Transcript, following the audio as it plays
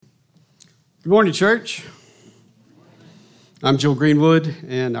Good morning, church. I'm Joe Greenwood,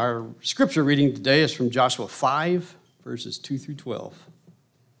 and our scripture reading today is from Joshua 5, verses 2 through 12.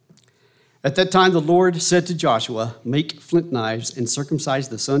 At that time, the Lord said to Joshua, "Make flint knives and circumcise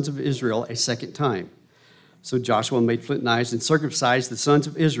the sons of Israel a second time." So Joshua made flint knives and circumcised the sons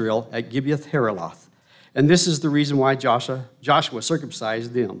of Israel at Gibeath-haaraloth. And this is the reason why Joshua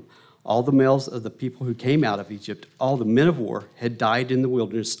circumcised them. All the males of the people who came out of Egypt, all the men of war, had died in the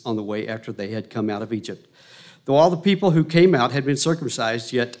wilderness on the way after they had come out of Egypt. Though all the people who came out had been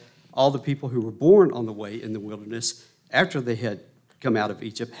circumcised, yet all the people who were born on the way in the wilderness after they had come out of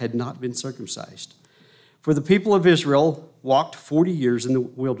Egypt had not been circumcised. For the people of Israel walked 40 years in the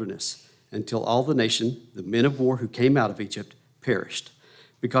wilderness until all the nation, the men of war who came out of Egypt, perished,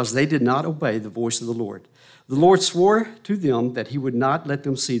 because they did not obey the voice of the Lord. The Lord swore to them that he would not let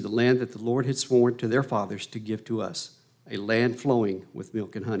them see the land that the Lord had sworn to their fathers to give to us, a land flowing with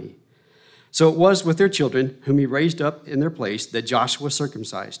milk and honey. So it was with their children, whom he raised up in their place, that Joshua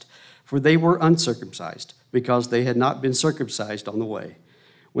circumcised, for they were uncircumcised, because they had not been circumcised on the way.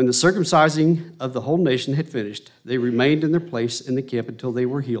 When the circumcising of the whole nation had finished, they remained in their place in the camp until they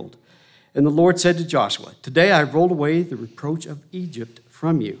were healed. And the Lord said to Joshua, "Today I have rolled away the reproach of Egypt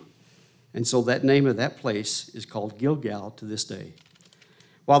from you." And so that name of that place is called Gilgal to this day.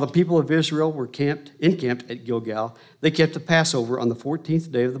 While the people of Israel were encamped at Gilgal, they kept the Passover on the 14th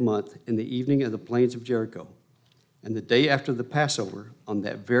day of the month in the evening of the plains of Jericho. And the day after the Passover, on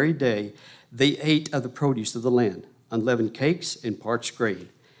that very day, they ate of the produce of the land, unleavened cakes and parched grain.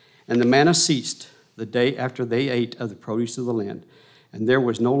 And the manna ceased the day after they ate of the produce of the land. And there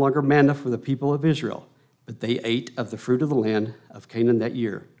was no longer manna for the people of Israel, but they ate of the fruit of the land of Canaan that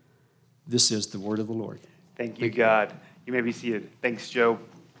year. This is the word of the Lord. Thank you, God. You may be seated. Thanks, Joe.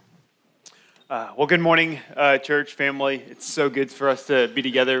 Well, good morning, church family. It's so good for us to be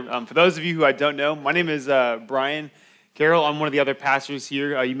together. For those of you who I don't know, my name is Brian Carroll. I'm one of the other pastors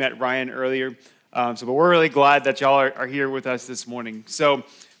here. You met Ryan earlier. But we're really glad that y'all are here with us this morning.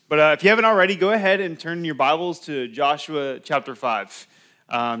 But if you haven't already, go ahead and turn your Bibles to Joshua chapter 5.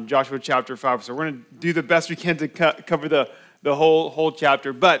 Joshua chapter 5. So we're going to do the best we can to cover the whole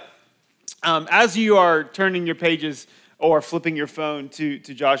chapter. But as you are turning your pages or flipping your phone to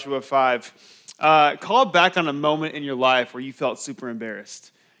Joshua 5, call back on a moment in your life where you felt super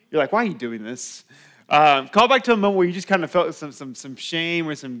embarrassed. You're like, why are you doing this? Call back to a moment where you just kind of felt some shame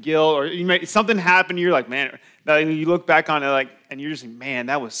or some guilt, or something happened. You're like, man, you look back on it and you're just like, man,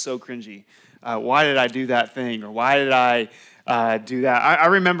 that was so cringy. Why did I do that thing? Or why did I do that? I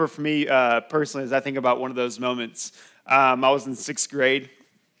remember for me personally, as I think about one of those moments, I was in sixth grade.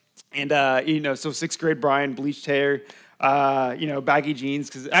 And, so sixth grade Brian, bleached hair, baggy jeans.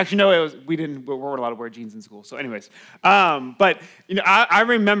 Because actually, no, we weren't allowed to wear jeans in school. So anyways, I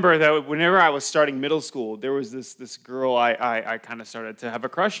remember that whenever I was starting middle school, there was this girl I kind of started to have a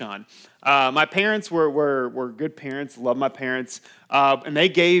crush on. My parents were good parents, loved my parents. And they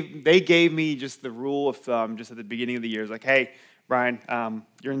gave me just the rule of thumb just at the beginning of the year. It's like, hey, Brian,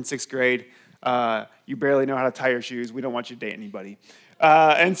 you're in sixth grade. You barely know how to tie your shoes. We don't want you to date anybody.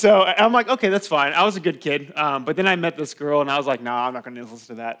 And so I'm like, okay, that's fine. I was a good kid. But then I met this girl, and I was like, no, I'm not going to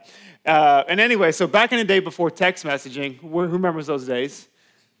listen to that. And anyway, so back in the day before text messaging, who remembers those days?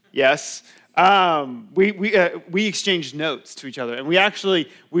 Yes. We exchanged notes to each other. And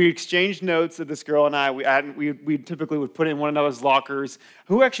we exchanged notes of this girl and I. We typically would put in one another's lockers.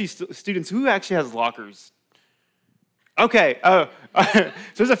 Students, who actually has lockers? Okay, so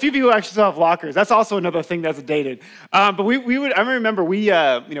there's a few people who actually still have lockers. That's also another thing that's dated. But I remember we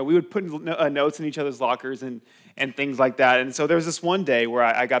would put notes in each other's lockers and things like that. And so there was this one day where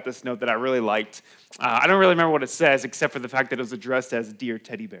I got this note that I really liked. I don't really remember what it says, except for the fact that it was addressed as "Dear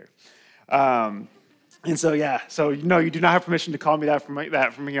Teddy Bear." And so you do not have permission to call me that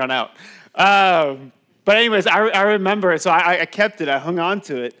from here on out. But anyways, I remember it, so I kept it. I hung on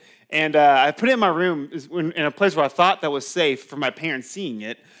to it. And I put it in my room in a place where I thought that was safe for my parents seeing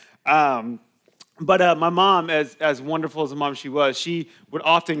it. But my mom, as wonderful as a mom she was, she would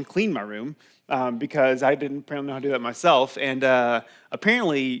often clean my room because I didn't apparently know how to do that myself. And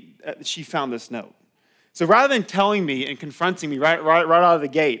apparently, she found this note. So rather than telling me and confronting me right out of the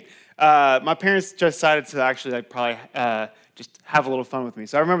gate, my parents just decided to actually probably just have a little fun with me.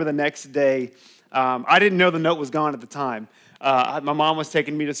 So I remember the next day, I didn't know the note was gone at the time. My mom was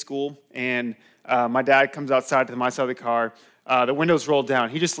taking me to school, and my dad comes outside to my side of the car. The windows rolled down.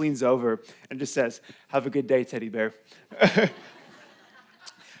 He just leans over and just says, "Have a good day, Teddy Bear."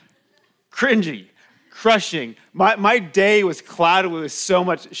 Cringy, crushing. My day was clouded with so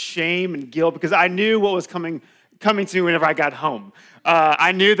much shame and guilt because I knew what was coming coming to me whenever I got home.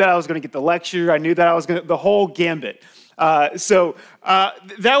 I knew that I was going to get the lecture. I knew that I was going to, the whole gambit. So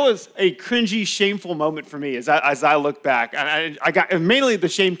that was a cringy, shameful moment for me as I look back. And mainly the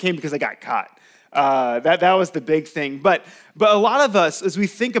shame came because I got caught. That was the big thing. But a lot of us, as we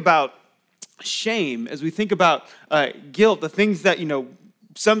think about shame, as we think about guilt, the things that,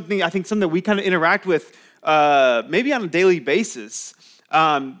 something that we kind of interact with maybe on a daily basis.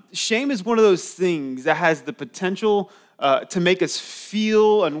 Shame is one of those things that has the potential to make us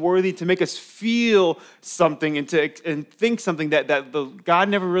feel unworthy, to make us feel something and think something that God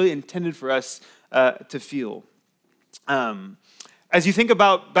never really intended for us to feel. As you think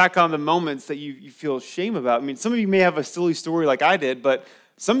about back on the moments that you feel shame about, I mean, some of you may have a silly story like I did, but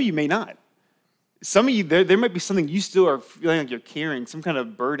some of you may not. Some of you, there might be something you still are feeling like you're carrying, some kind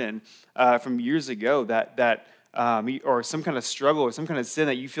of burden from years ago or some kind of struggle or some kind of sin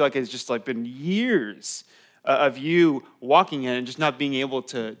that you feel like has just like been years of you walking in and just not being able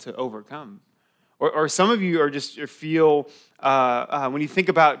to overcome. Or some of you are just feel, when you think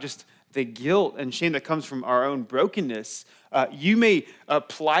about just the guilt and shame that comes from our own brokenness, you may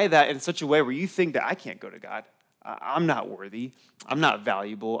apply that in such a way where you think that I can't go to God. I'm not worthy. I'm not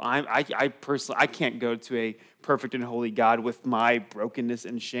valuable. I personally, I can't go to a perfect and holy God with my brokenness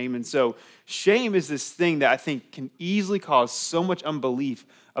and shame. And so shame is this thing that I think can easily cause so much unbelief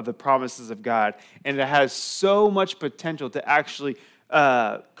of the promises of God. And it has so much potential to actually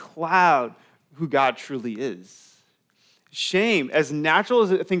cloud who God truly is. Shame, as natural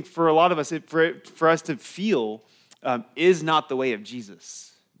as I think for a lot of us, for us to feel, is not the way of Jesus.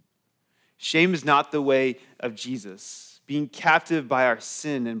 Shame is not the way of Jesus. Being captive by our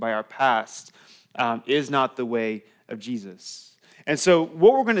sin and by our past is not the way of Jesus. And so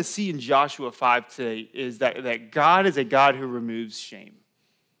what we're going to see in Joshua 5 today is that God is a God who removes shame.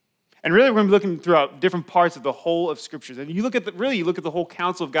 And really, we're going to be looking throughout different parts of the whole of Scriptures. And you look at the whole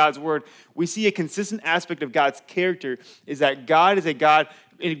counsel of God's Word, we see a consistent aspect of God's character is that God is a God,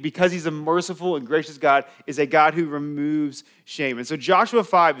 because he's a merciful and gracious God, is a God who removes shame. And so Joshua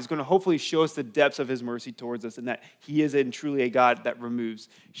 5 is going to hopefully show us the depths of his mercy towards us and that he is truly a God that removes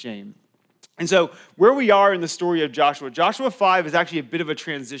shame. And so where we are in the story of Joshua 5 is actually a bit of a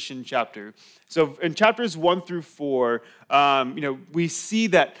transition chapter. So in chapters 1 through 4, we see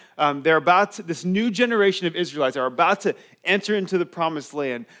that this new generation of Israelites are about to enter into the promised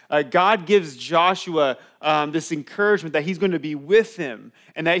land. God gives Joshua this encouragement that he's going to be with him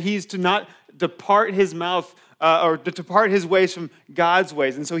and that he's to not depart his mouth or to depart his ways from God's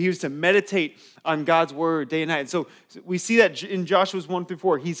ways. And so he was to meditate on God's word day and night. And so we see that in Joshua's 1 through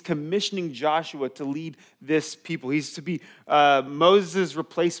 4, he's commissioning Joshua to lead this people. He's to be Moses'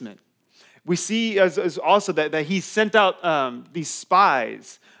 replacement. We see as also that he sent out these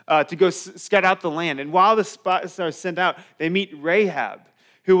spies to go scout out the land. And while the spies are sent out, they meet Rahab,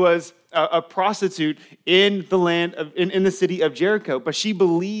 who was a prostitute in the land in the city of Jericho, but she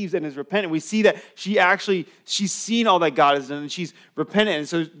believes and is repentant. We see that she's seen all that God has done, and she's repentant. And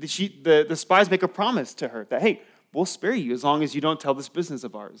so the spies make a promise to her that, hey, we'll spare you as long as you don't tell this business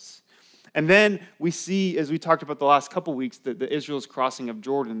of ours. And then we see, as we talked about the last couple weeks, the Israel's crossing of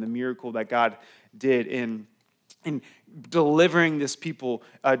Jordan, the miracle that God did in delivering this people,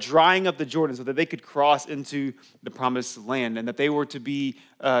 drying up the Jordan so that they could cross into the promised land, and that they were to be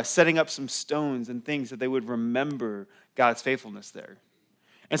setting up some stones and things that they would remember God's faithfulness there.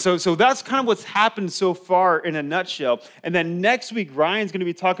 And so that's kind of what's happened so far in a nutshell. And then next week, Ryan's going to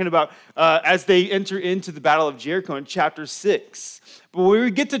be talking about as they enter into the Battle of Jericho in chapter 6. But when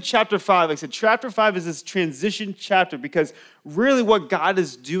we get to chapter 5, like I said, chapter 5 is this transition chapter because really what God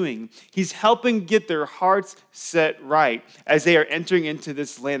is doing, he's helping get their hearts set right as they are entering into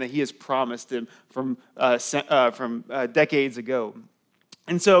this land that he has promised them from decades ago.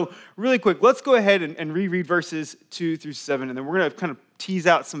 And so really quick, let's go ahead and reread verses 2 through 7, and then we're going to kind of tease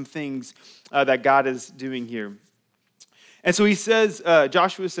out some things that God is doing here. And so he says,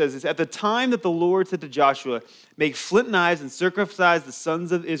 Joshua says, at the time that the Lord said to Joshua, make flint knives and circumcise the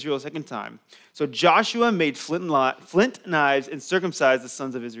sons of Israel a second time. So Joshua made flint knives and circumcised the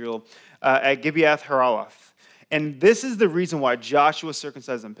sons of Israel at Gibeath Haraloth. And this is the reason why Joshua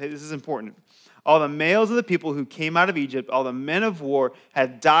circumcised them. This is important. All the males of the people who came out of Egypt, all the men of war,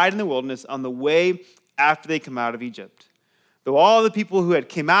 had died in the wilderness on the way after they come out of Egypt. Though all the people who had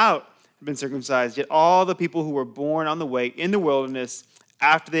come out had been circumcised, yet all the people who were born on the way in the wilderness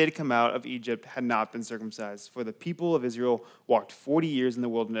after they had come out of Egypt had not been circumcised. For the people of Israel walked 40 years in the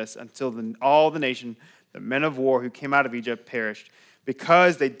wilderness until all the nation, the men of war who came out of Egypt, perished.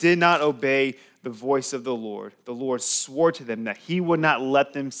 Because they did not obey the voice of the Lord swore to them that he would not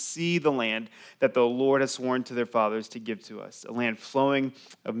let them see the land that the Lord has sworn to their fathers to give to us, a land flowing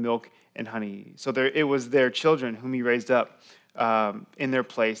of milk and honey. So it was their children whom he raised up in their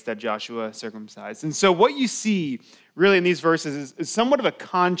place that Joshua circumcised. And so what you see really in these verses is somewhat of a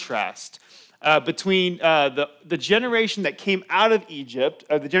contrast between the generation that came out of Egypt,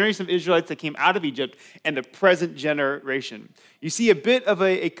 the generation of Israelites that came out of Egypt, and the present generation. You see a bit of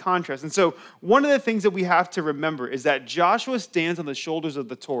a contrast. And so one of the things that we have to remember is that Joshua stands on the shoulders of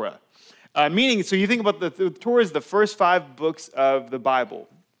the Torah. Meaning, so you think about the Torah is the first 5 books of the Bible.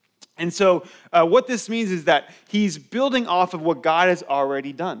 And so what this means is that he's building off of what God has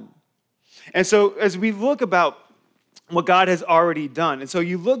already done. And so as we look about what God has already done. And so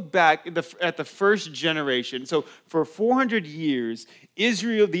you look back at the first generation. So for 400 years,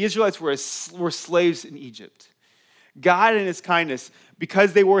 the Israelites were slaves in Egypt. God in his kindness,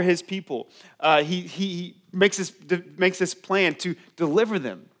 because they were his people, he makes this plan to deliver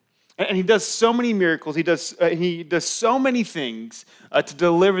them. And he does so many miracles. He does so many things to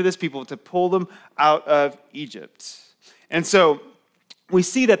deliver this people, to pull them out of Egypt. And so we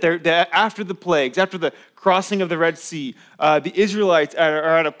see that after the plagues, after the crossing of the Red Sea, the Israelites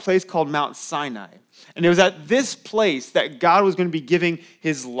are at a place called Mount Sinai. And it was at this place that God was going to be giving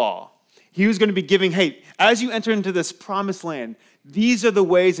his law. He was going to be giving, hey, as you enter into this promised land, these are the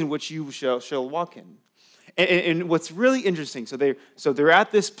ways in which you shall walk in. And what's really interesting, so they're at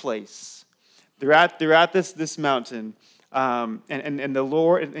this place, they're at this mountain, and the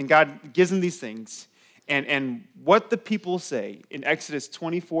Lord and God gives them these things. And what the people say in Exodus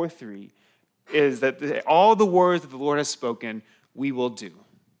 24:3 is that all the words that the Lord has spoken, we will do.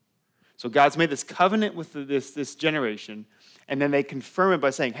 So God's made this covenant with this generation, and then they confirm it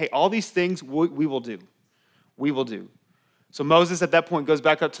by saying, hey, all these things we will do. We will do. So Moses at that point goes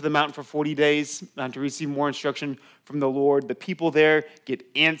back up to the mountain for 40 days to receive more instruction from the Lord. The people there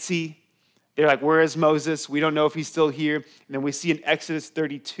get antsy. They're like, where is Moses? We don't know if he's still here. And then we see in Exodus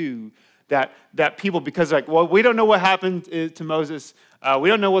 32 that people, because they're like, well, we don't know what happened to Moses. We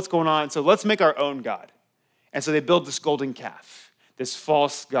don't know what's going on, so let's make our own God. And so they build this golden calf, this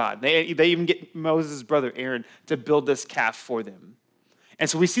false god. They even get Moses' brother Aaron to build this calf for them. And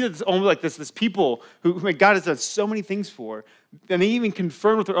so we see that it's only like this people who God has done so many things for, and they even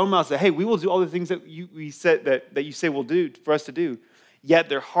confirmed with their own mouths that, hey, we will do all the things that you say we'll do for us to do. Yet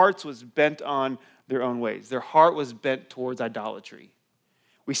their hearts was bent on their own ways. Their heart was bent towards idolatry.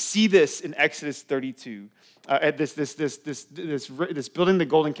 We see this in Exodus 32. This building the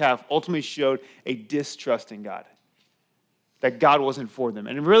golden calf ultimately showed a distrust in God, that God wasn't for them.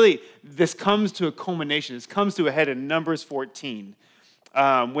 And really, this comes to a culmination. This comes to a head in Numbers 14,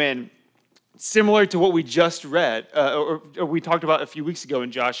 when, similar to what we just read, or we talked about a few weeks ago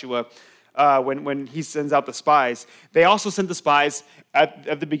in Joshua, when he sends out the spies, they also sent the spies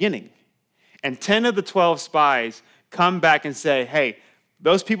at the beginning. And 10 of the 12 spies come back and say, hey,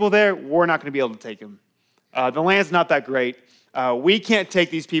 those people there, we're not going to be able to take them. The land's not that great. We can't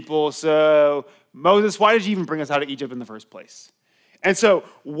take these people. So, Moses, why did you even bring us out of Egypt in the first place? And so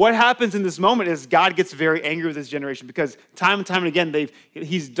what happens in this moment is God gets very angry with this generation because time and time and again,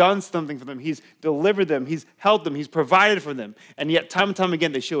 he's done something for them. He's delivered them. He's helped them. He's provided for them. And yet time and time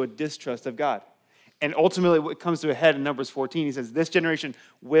again, they show a distrust of God. And ultimately, what comes to a head in Numbers 14, he says, this generation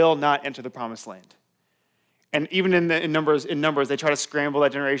will not enter the promised land. And even in Numbers, they try to scramble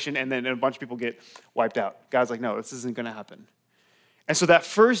that generation, and then a bunch of people get wiped out. God's like, no, this isn't going to happen. And so that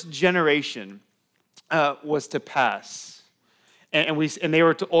first generation was to pass, and they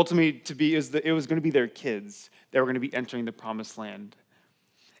were to ultimately to be. It was going to be their kids that were going to be entering the promised land.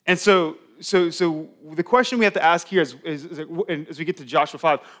 And so the question we have to ask here is as we get to Joshua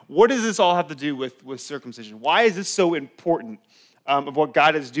 5, what does this all have to do with circumcision? Why is this so important of what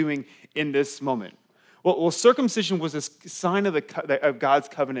God is doing in this moment? Well, circumcision was a sign of God's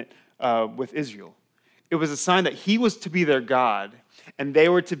covenant with Israel. It was a sign that he was to be their God, and they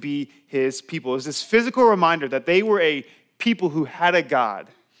were to be his people. It was this physical reminder that they were a people who had a God,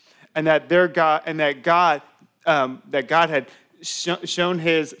 and that God had shown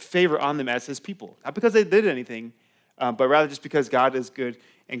his favor on them as his people. Not because they did anything, but rather just because God is good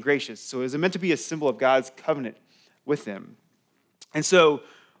and gracious. So it was meant to be a symbol of God's covenant with them. And so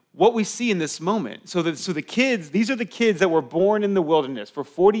what we see in this moment, so the kids, these are the kids that were born in the wilderness for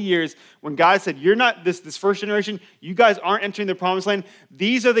 40 years when God said, you're not this first generation, you guys aren't entering the promised land.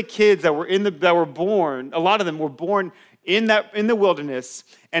 These are the kids that were born, a lot of them were born in the wilderness,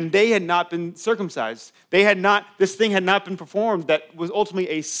 and they had not been circumcised. This thing had not been performed that was ultimately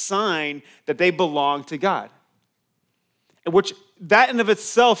a sign that they belonged to God. which that in of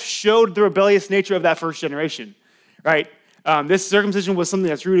itself showed the rebellious nature of that first generation, right? This circumcision was something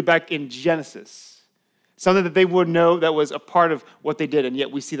that's rooted back in Genesis, something that they would know that was a part of what they did, and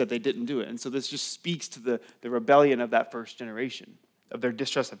yet we see that they didn't do it. And so this just speaks to the rebellion of that first generation, of their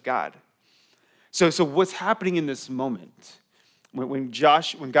distrust of God. So what's happening in this moment? When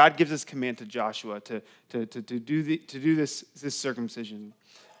God gives this command to Joshua to do this circumcision,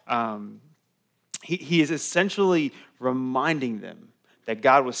 he is essentially reminding them that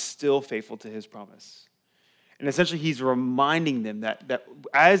God was still faithful to his promise. And essentially he's reminding them that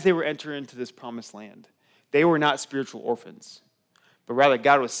as they were entering into this promised land, they were not spiritual orphans, but rather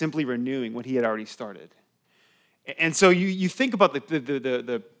God was simply renewing what he had already started. And so you think about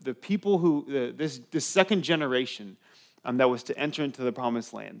the people who, this second generation that was to enter into the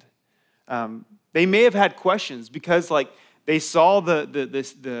promised land. They may have had questions because they saw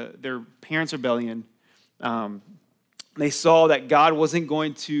their parents' rebellion. They saw that God wasn't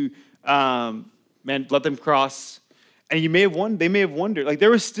going to let them cross. And they may have wondered, there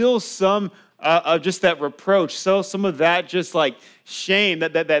was still some of just that reproach, so some of that just shame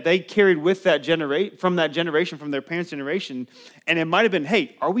that they carried with that from their parents' generation. And it might have been,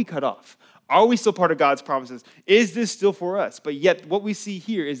 hey, are we cut off? Are we still part of God's promises? Is this still for us? But yet what we see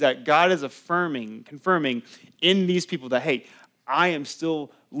here is that God is confirming in these people that, hey, I am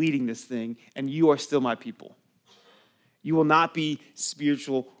still leading this thing and you are still my people. You will not be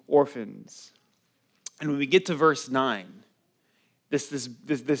spiritual orphans. And when we get to verse 9, this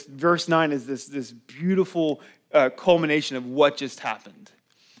verse 9 is this beautiful culmination of what just happened.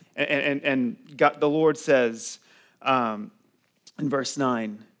 And God, the Lord says in verse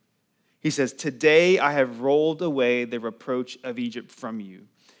 9, he says, "Today I have rolled away the reproach of Egypt from you."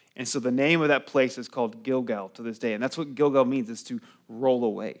 And so the name of that place is called Gilgal to this day. And that's what Gilgal means, is to roll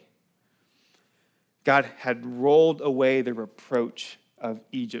away. God had rolled away the reproach of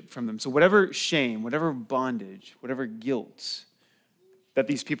Egypt from them. So whatever shame, whatever bondage, whatever guilt that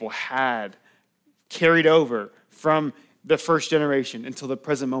these people had carried over from the first generation until the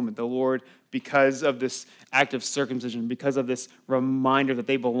present moment, the Lord, because of this act of circumcision, because of this reminder that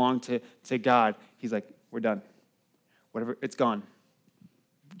they belong to God, he's like, we're done. Whatever, it's gone.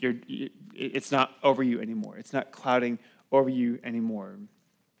 It's not over you anymore. It's not clouding over you anymore.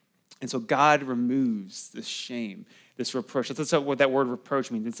 And so God removes this shame, this reproach. That's what that word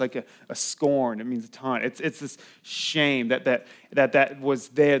reproach means. It's like a scorn. It means a taunt. It's this shame that was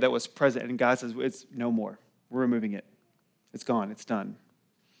there, that was present. And God says, it's no more. We're removing it. It's gone. It's done.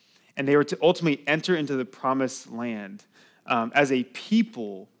 And they were to ultimately enter into the promised land as a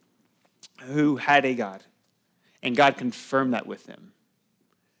people who had a God. And God confirmed that with them.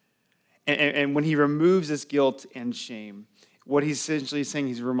 And when he removes this guilt and shame, what he's essentially saying,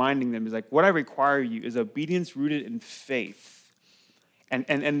 he's reminding them, is what I require of you is obedience rooted in faith.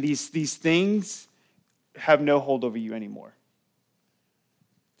 And these things have no hold over you anymore.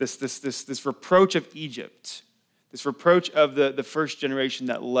 This reproach of Egypt, this reproach of the first generation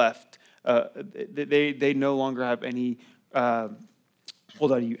that left, they no longer have any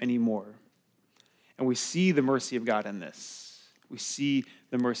hold on you anymore. And we see the mercy of God in this. We see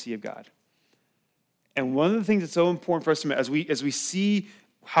the mercy of God. And one of the things that's so important for us to, as we see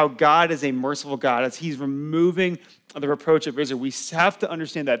how God is a merciful God, as he's removing the reproach of Israel, we have to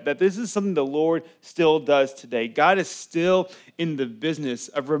understand that this is something the Lord still does today. God is still in the business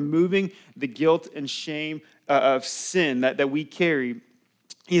of removing the guilt and shame of sin that we carry.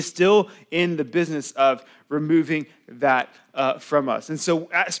 He is still in the business of removing that from us. And so,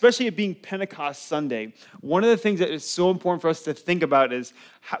 especially it being Pentecost Sunday, one of the things that is so important for us to think about is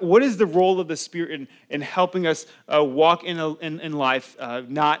what is the role of the Spirit in helping us walk in life,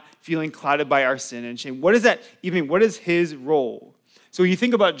 not feeling clouded by our sin and shame? What is that even? What is his role? So you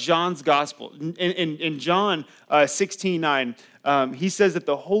think about John's gospel. In John 16:9, he says that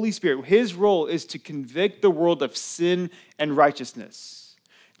the Holy Spirit, his role is to convict the world of sin and righteousness.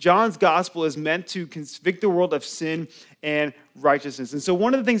 John's gospel is meant to convict the world of sin and righteousness. And so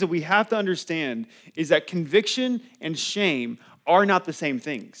one of the things that we have to understand is that conviction and shame are not the same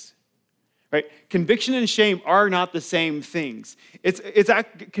things. Right? Conviction and shame are not the same things.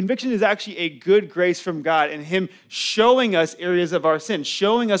 Conviction is actually a good grace from God and him showing us areas of our sin,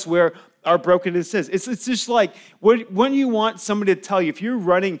 showing us where our brokenness is. It's just like when you want somebody to tell you, if you're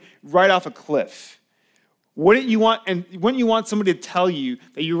running right off a cliff, wouldn't you want somebody to tell you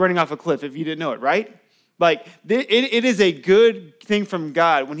that you're running off a cliff if you didn't know it, right? It is a good thing from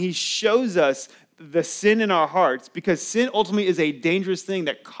God when he shows us the sin in our hearts, because sin ultimately is a dangerous thing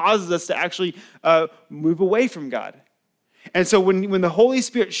that causes us to actually move away from God. And so when the Holy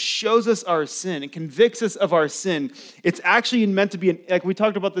Spirit shows us our sin and convicts us of our sin, it's actually meant to be, like we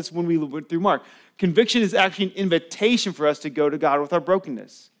talked about this when we went through Mark, conviction is actually an invitation for us to go to God with our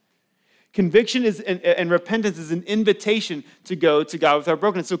brokenness. Conviction and repentance is an invitation to go to God with our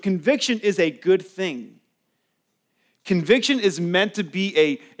brokenness. So conviction is a good thing. Conviction is meant to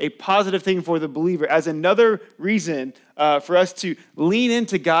be a positive thing for the believer as another reason for us to lean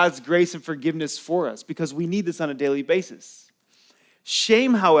into God's grace and forgiveness for us, because we need this on a daily basis.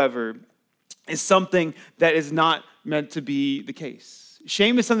 Shame, however, is something that is not meant to be the case.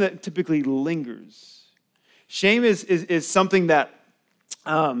 Shame is something that typically lingers. Shame is something that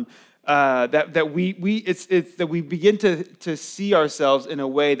that we begin to see ourselves in a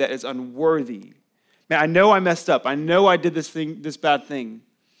way that is unworthy. Man, I know I messed up. I know I did this bad thing.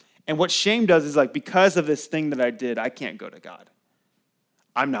 And what shame does is, like, because of this thing that I did, I can't go to God.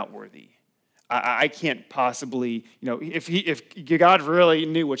 I'm not worthy. I can't possibly, if God really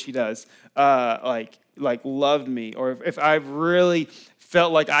knew, which he does, like loved me, or if I really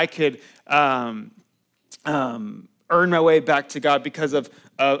felt like I could earn my way back to God because of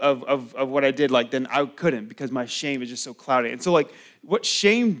what I did, like, then I couldn't, because my shame is just so cloudy. And so, like, what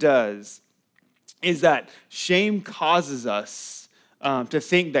shame does is that shame causes us to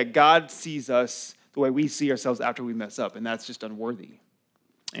think that God sees us the way we see ourselves after we mess up, and that's just unworthy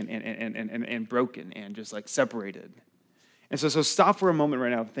and broken and just like separated. And so stop for a moment right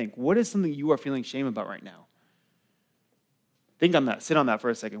now and think, what is something you are feeling shame about right now? Think on that. Sit on that for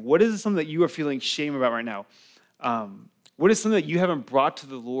a second. What is something that you are feeling shame about right now? What is something that you haven't brought to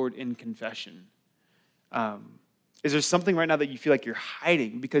the Lord in confession? Is there something right now that you feel like you're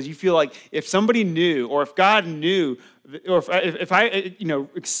hiding because you feel like if somebody knew, or if God knew, or if I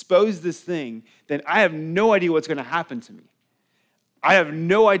expose this thing, then I have no idea what's going to happen to me. I have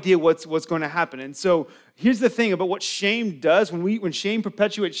no idea what's going to happen. And so here's the thing about what shame does. When shame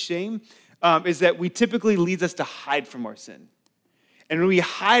perpetuates shame, is that we typically leads us to hide from our sin. And when we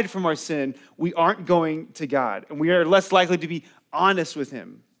hide from our sin, we aren't going to God, and we are less likely to be honest with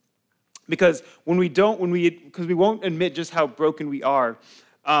him. Because because we won't admit just how broken we are,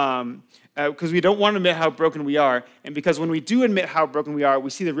 because we don't want to admit how broken we are, and because when we do admit how broken we are,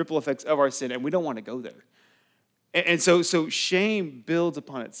 we see the ripple effects of our sin, and we don't want to go there. And so shame builds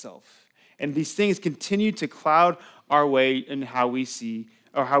upon itself, and these things continue to cloud our way in how we see,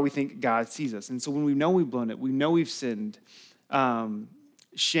 or how we think God sees us. And so when we know we've blown it, we know we've sinned,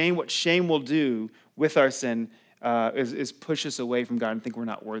 what shame will do with our sin is push us away from God and think we're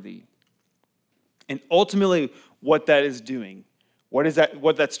not worthy. And ultimately, what that is doing,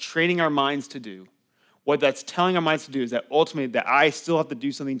 what that's training our minds to do, what that's telling our minds to do is that ultimately that I still have to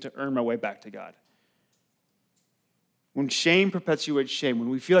do something to earn my way back to God. When shame perpetuates shame, when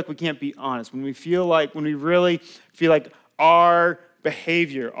we feel like we can't be honest, when we really feel like our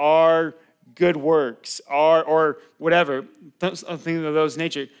behavior, our good works, or whatever, something of those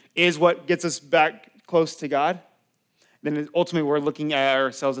nature, is what gets us back close to God, then ultimately we're looking at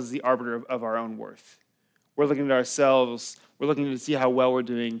ourselves as the arbiter of our own worth. We're looking at ourselves, we're looking to see how well we're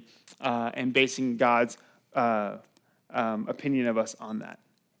doing, and basing God's opinion of us on that.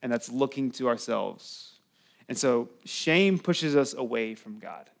 And that's looking to ourselves. And so shame pushes us away from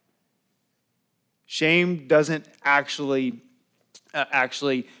God. Shame doesn't actually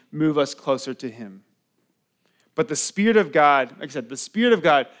move us closer to him. But the Spirit of God, like I said, the Spirit of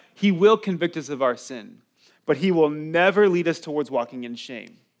God, he will convict us of our sin, but he will never lead us towards walking in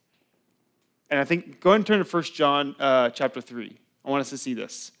shame. And I think, go ahead and turn to 1 John chapter 3. I want us to see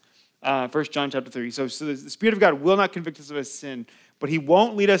this. 1 John chapter 3. So the Spirit of God will not convict us of his sin, but he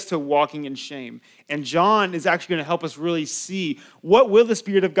won't lead us to walking in shame. And John is actually going to help us really see what will the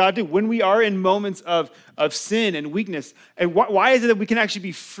Spirit of God do when we are in moments of sin and weakness. And why is it that we can actually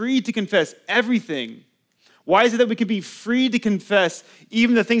be free to confess everything? Why is it that we can be free to confess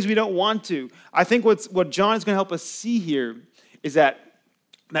even the things we don't want to? I think what John is going to help us see here is that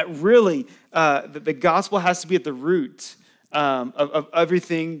really the gospel has to be at the root of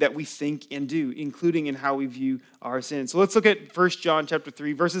everything that we think and do, including in how we view our sin. So let's look at 1 John chapter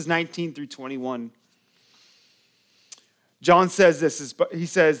 3, verses 19 through 21. John says this, he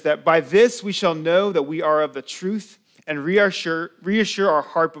says that by this we shall know that we are of the truth and reassure our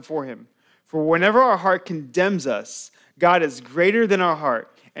heart before him. For whenever our heart condemns us, God is greater than our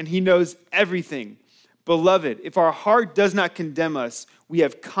heart, and he knows everything. Beloved, if our heart does not condemn us, we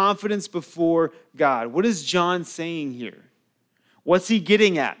have confidence before God. What is John saying here? What's he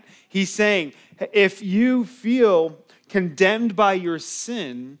getting at? He's saying, if you feel condemned by your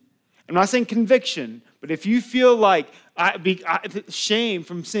sin, I'm not saying conviction, But if you feel like shame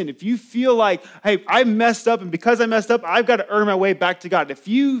from sin, if you feel like, hey, I messed up, and because I messed up, I've got to earn my way back to God. If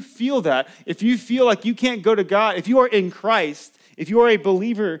you feel that, if you feel like you can't go to God, if you are in Christ, if you are a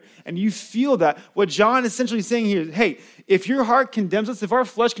believer and you feel that, what John is essentially saying here is, hey, if your heart condemns us, if our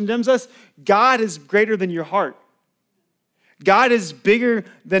flesh condemns us, God is greater than your heart. God is bigger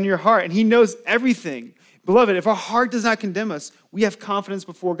than your heart, and he knows everything. Beloved, if our heart does not condemn us, we have confidence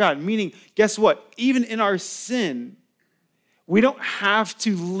before God. Meaning, guess what? Even in our sin, we don't have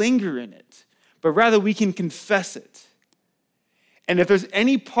to linger in it, but rather we can confess it. And if there's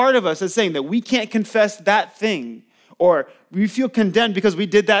any part of us that's saying that we can't confess that thing, or we feel condemned because we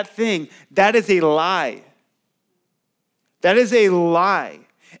did that thing, that is a lie. That is a lie.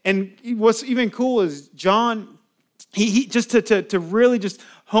 And what's even cool is John, he just to really just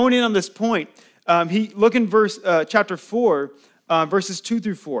hone in on this point, he look in chapter 4, verses 2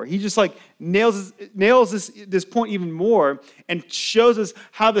 through 4. He just like nails this point even more and shows us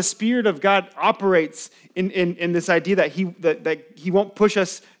how the Spirit of God operates in this idea that he won't push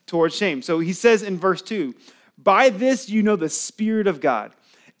us towards shame. So he says in verse 2, by this you know the Spirit of God.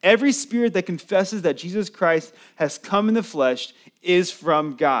 Every spirit that confesses that Jesus Christ has come in the flesh is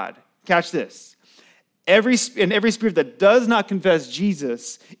from God. Catch this. Every spirit that does not confess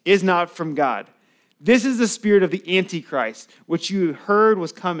Jesus is not from God. This is the spirit of the Antichrist, which you heard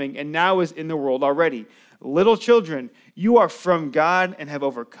was coming and now is in the world already. Little children, you are from God and have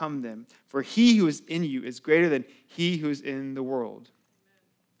overcome them, for he who is in you is greater than he who is in the world.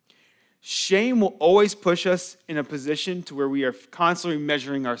 Shame will always push us in a position to where we are constantly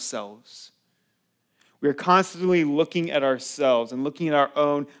measuring ourselves. We are constantly looking at ourselves and looking at our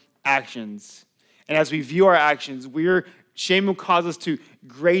own actions. And as we view our actions, shame will cause us to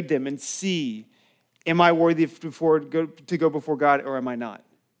grade them and see, am I worthy to go before God or am I not?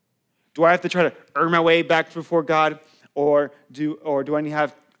 Do I have to try to earn my way back before God, or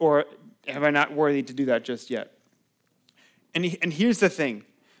am I not worthy to do that just yet? And here's the thing.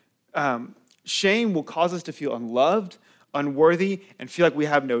 Shame will cause us to feel unloved, unworthy, and feel like we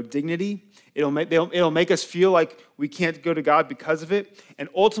have no dignity. It'll make us feel like we can't go to God because of it. And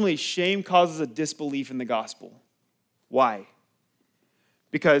ultimately, shame causes a disbelief in the gospel. Why?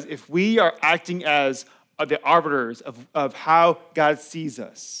 Because if we are acting as the arbiters of how God sees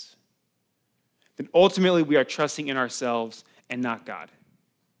us, then ultimately we are trusting in ourselves and not God.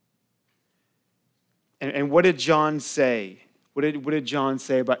 And what did John say? What did John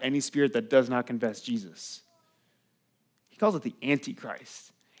say about any spirit that does not confess Jesus? He calls it the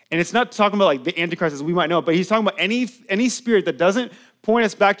Antichrist. And it's not talking about like the Antichrist as we might know, but he's talking about any spirit that doesn't point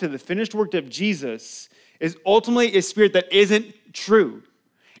us back to the finished work of Jesus is ultimately a spirit that isn't true.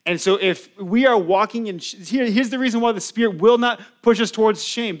 And so if we are walking in, here's the reason why the Spirit will not push us towards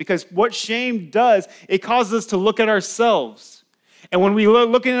shame, because what shame does, it causes us to look at ourselves. And when we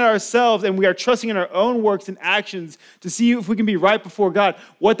looking at ourselves and we are trusting in our own works and actions to see if we can be right before God,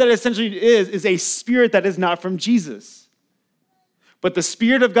 what that essentially is a spirit that is not from Jesus. But the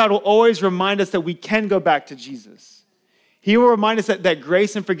Spirit of God will always remind us that we can go back to Jesus. He will remind us that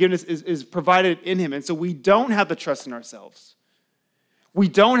grace and forgiveness is provided in him. And so we don't have to trust in ourselves. We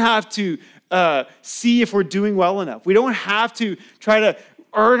don't have to see if we're doing well enough. We don't have to try to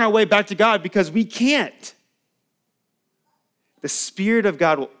earn our way back to God because we can't. The Spirit of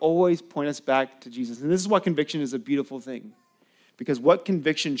God will always point us back to Jesus. And this is why conviction is a beautiful thing. Because what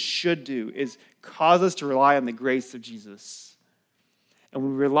conviction should do is cause us to rely on the grace of Jesus. And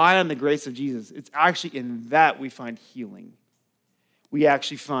when we rely on the grace of Jesus, it's actually in that we find healing. We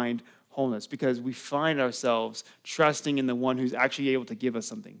actually find wholeness because we find ourselves trusting in the one who's actually able to give us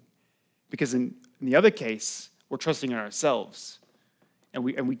something. Because in the other case, we're trusting in ourselves. And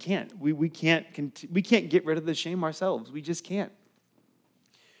we can't. We can't get rid of the shame ourselves. We just can't.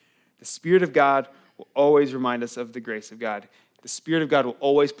 The Spirit of God will always remind us of the grace of God. The Spirit of God will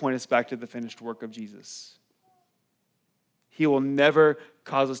always point us back to the finished work of Jesus. He will never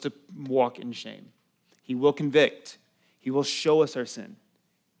cause us to walk in shame. He will convict. He will show us our sin.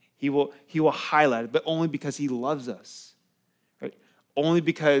 He will highlight it, but only because he loves us. Right? Only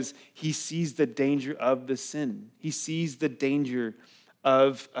because he sees the danger of the sin. He sees the danger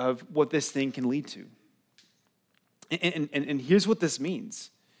of what this thing can lead to. And here's what this means.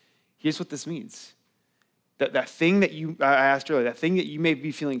 Here's what this means. That thing that I asked earlier, that thing that you may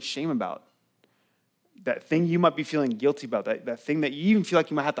be feeling shame about, that thing you might be feeling guilty about, that thing that you even feel like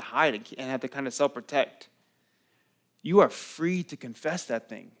you might have to hide and have to kind of self-protect, you are free to confess that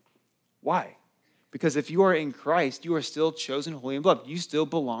thing. Why? Because if you are in Christ, you are still chosen, holy, and beloved. You still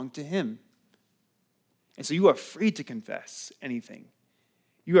belong to him. And so you are free to confess anything.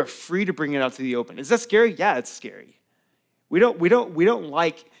 You are free to bring it out to the open. Is that scary? Yeah, it's scary. We don't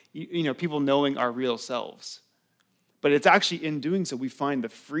like people knowing our real selves. But it's actually in doing so we find the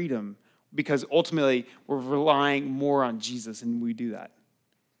freedom, because ultimately we're relying more on Jesus, and we do that.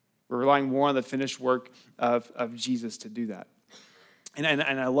 We're relying more on the finished work of Jesus to do that. And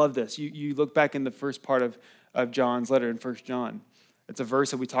I love this. You look back in the first part of John's letter in 1 John. It's a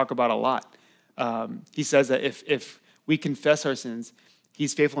verse that we talk about a lot. He says that if we confess our sins,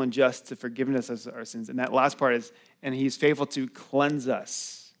 he's faithful and just to forgive us of our sins. And that last part is, and he's faithful to cleanse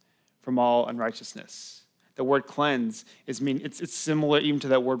us from all unrighteousness. The word cleanse it's similar even to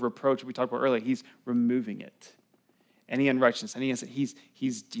that word reproach we talked about earlier. He's removing it. Any unrighteousness,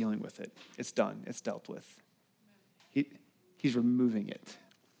 he's dealing with it. It's done. It's dealt with. He's removing it.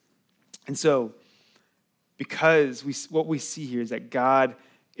 And so, because what we see here is that God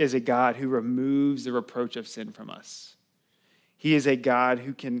is a God who removes the reproach of sin from us. He is a God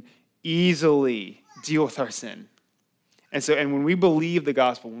who can easily deal with our sin. And when we believe the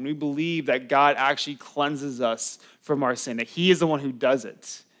gospel, when we believe that God actually cleanses us from our sin, that he is the one who does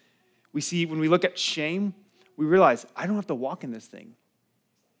it, we see when we look at shame, we realize, I don't have to walk in this thing.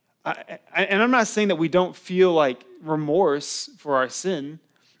 And I'm not saying that we don't feel like remorse for our sin.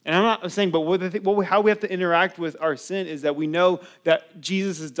 And I'm not saying, but how we have to interact with our sin is that we know that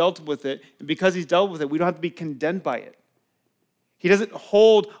Jesus has dealt with it. And because he's dealt with it, we don't have to be condemned by it. He doesn't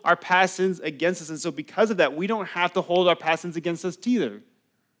hold our past sins against us. And so because of that, we don't have to hold our past sins against us either.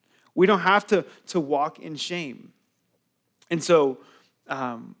 We don't have to walk in shame. And so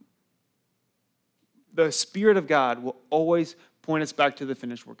the Spirit of God will always point us back to the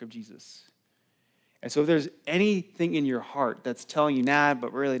finished work of Jesus. And so if there's anything in your heart that's telling you, nah,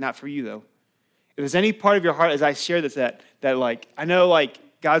 but really not for you though. If there's any part of your heart, as I share this, that like, I know like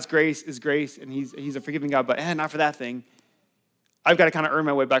God's grace is grace and he's a forgiving God, but not for that thing. I've got to kind of earn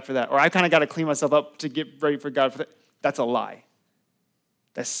my way back for that. Or I kind of got to clean myself up to get ready for God for that. That's a lie.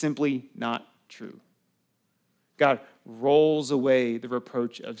 That's simply not true. God rolls away the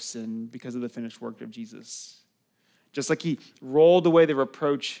reproach of sin because of the finished work of Jesus. Just like he rolled away the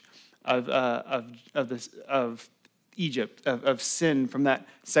reproach of Egypt, of sin from that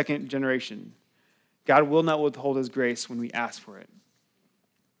second generation. God will not withhold his grace when we ask for it.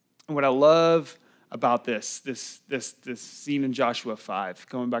 And what I love about this scene in Joshua 5,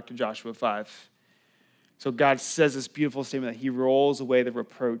 going back to Joshua 5. So God says this beautiful statement that he rolls away the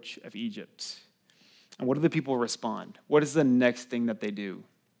reproach of Egypt. And what do the people respond? What is the next thing that they do?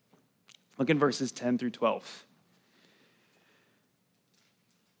 Look in verses 10 through 12.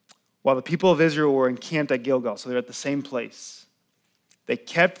 While the people of Israel were encamped at Gilgal, so they're at the same place, they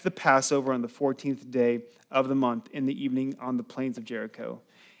kept the Passover on the 14th day of the month in the evening on the plains of Jericho.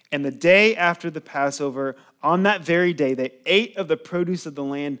 And the day after the Passover, on that very day, they ate of the produce of the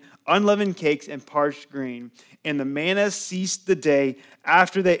land, unleavened cakes and parched grain. And the manna ceased the day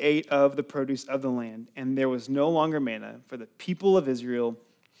after they ate of the produce of the land. And there was no longer manna for the people of Israel,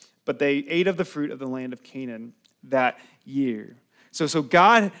 but they ate of the fruit of the land of Canaan that year. So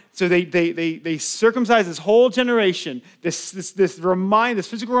they circumcised this whole generation, this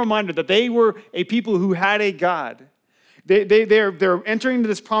physical reminder that they were a people who had a God. They're entering into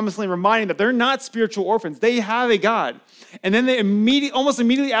this promised land, reminding that they're not spiritual orphans. They have a God. And then almost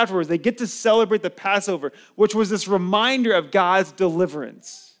immediately afterwards, they get to celebrate the Passover, which was this reminder of God's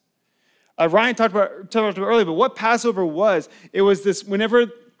deliverance. Ryan talked about it earlier, but what Passover was, it was this, whenever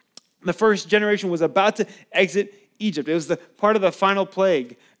the first generation was about to exit Egypt, it was the part of the final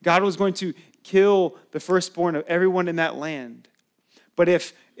plague. God was going to kill the firstborn of everyone in that land. But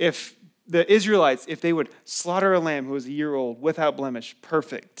if the Israelites, if they would slaughter a lamb who was a year old, without blemish,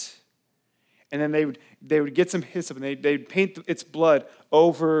 perfect, and then they would get some hyssop and they'd paint its blood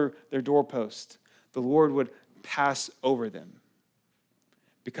over their doorpost, the Lord would pass over them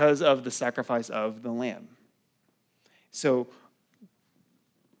because of the sacrifice of the lamb. So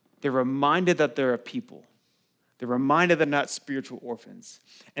they're reminded that they're a people. They're reminded they're not spiritual orphans.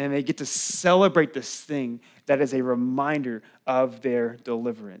 And they get to celebrate this thing that is a reminder of their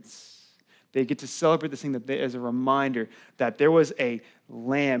deliverance. They get to celebrate this thing as a reminder that there was a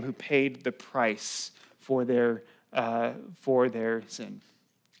lamb who paid the price for their sin.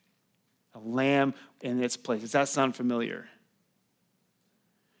 A lamb in its place. Does that sound familiar?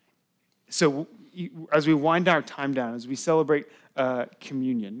 So as we wind our time down, as we celebrate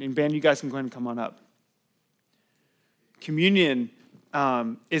communion, and Ben, you guys can go ahead and come on up. Communion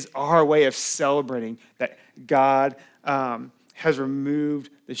is our way of celebrating that God has removed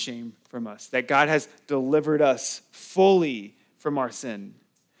the shame from us, that God has delivered us fully from our sin.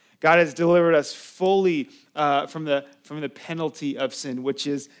 God has delivered us fully from the penalty of sin, which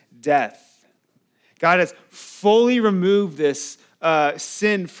is death. God has fully removed this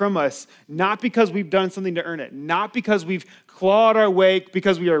sin from us, not because we've done something to earn it, not because we've clawed our way,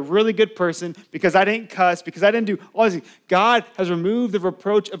 because we are a really good person, because I didn't cuss, because I didn't do all these things. God has removed the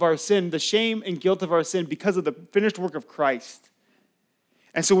reproach of our sin, the shame and guilt of our sin because of the finished work of Christ.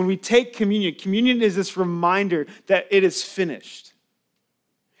 And so when we take communion, communion is this reminder that it is finished.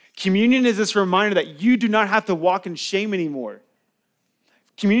 Communion is this reminder that you do not have to walk in shame anymore.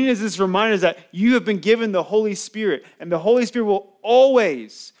 Communion is this reminder that you have been given the Holy Spirit, and the Holy Spirit will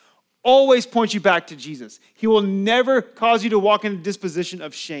always point you back to Jesus. He will never cause you to walk in a disposition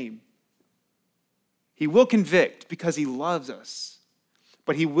of shame. He will convict because he loves us,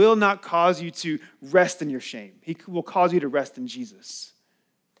 but he will not cause you to rest in your shame. He will cause you to rest in Jesus.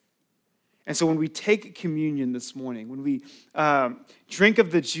 And so when we take communion this morning, when we drink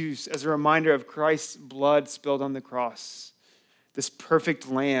of the juice as a reminder of Christ's blood spilled on the cross, this perfect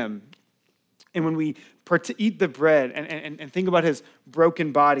lamb, and when we eat the bread and think about his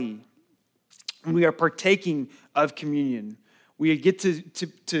broken body, when we are partaking of communion, we get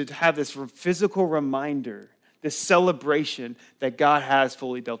to have this physical reminder, this celebration that God has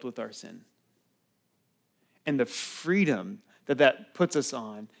fully dealt with our sin. And the freedom that puts us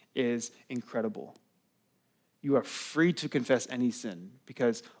on is incredible. You are free to confess any sin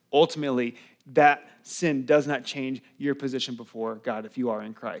because ultimately that sin does not change your position before God if you are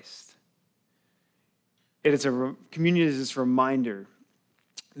in Christ. Communion is this reminder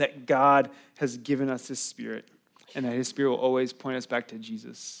that God has given us his Spirit and that his Spirit will always point us back to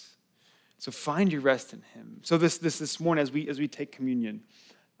Jesus. So find your rest in him. So this morning as we take communion,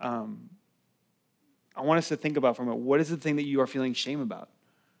 I want us to think about for a moment, what is the thing that you are feeling shame about?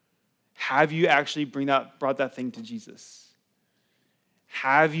 Have you actually brought that thing to Jesus?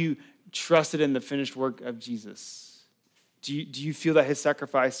 Have you trusted in the finished work of Jesus? Do you feel that his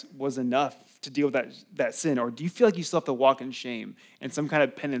sacrifice was enough to deal with that sin? Or do you feel like you still have to walk in shame and some kind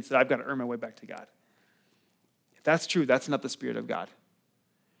of penance that I've got to earn my way back to God? If that's true, that's not the Spirit of God.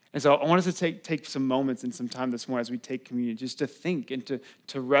 And so I want us to take some moments and some time this morning as we take communion just to think and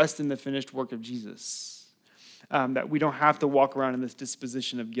to rest in the finished work of Jesus. That we don't have to walk around in this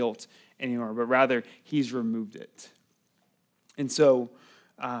disposition of guilt anymore, but rather he's removed it. And so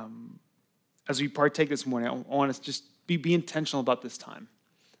as we partake this morning, I want us to just be intentional about this time.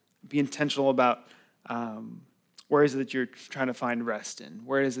 Be intentional about where is it that you're trying to find rest in?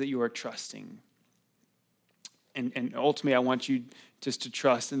 Where is it that you are trusting? And ultimately, I want you just to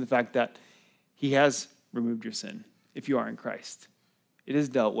trust in the fact that he has removed your sin if you are in Christ. It is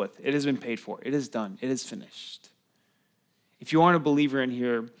dealt with. It has been paid for. It is done. It is finished. If you aren't a believer in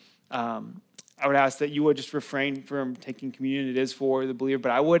here, I would ask that you would just refrain from taking communion. It is for the believer.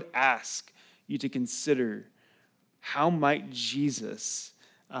 But I would ask you to consider, how might Jesus,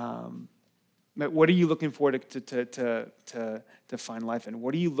 what are you looking for to find life in?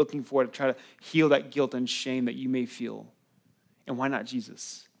 What are you looking for to try to heal that guilt and shame that you may feel? And why not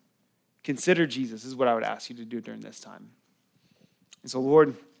Jesus? Consider Jesus is what I would ask you to do during this time. And so,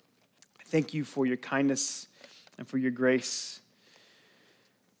 Lord, thank you for your kindness and for your grace.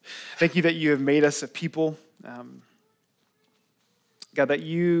 Thank you that you have made us a people. God, that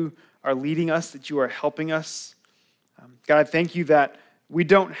you are leading us, that you are helping us. God, I thank you that we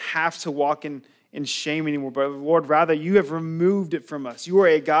don't have to walk in shame anymore, but Lord, rather you have removed it from us. You are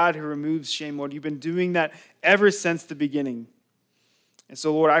a God who removes shame, Lord. You've been doing that ever since the beginning. And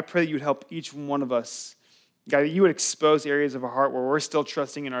so, Lord, I pray that you would help each one of us. God, that you would expose areas of our heart where we're still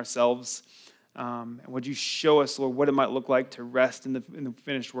trusting in ourselves. And would you show us, Lord, what it might look like to rest in the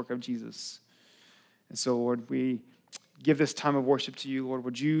finished work of Jesus. And so, Lord, we give this time of worship to you, Lord.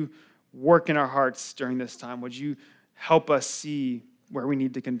 Would you work in our hearts during this time? Would you help us see where we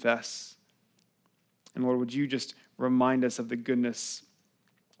need to confess? And Lord, would you just remind us of the goodness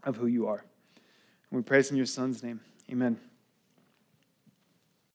of who you are? And we pray this in your Son's name. Amen.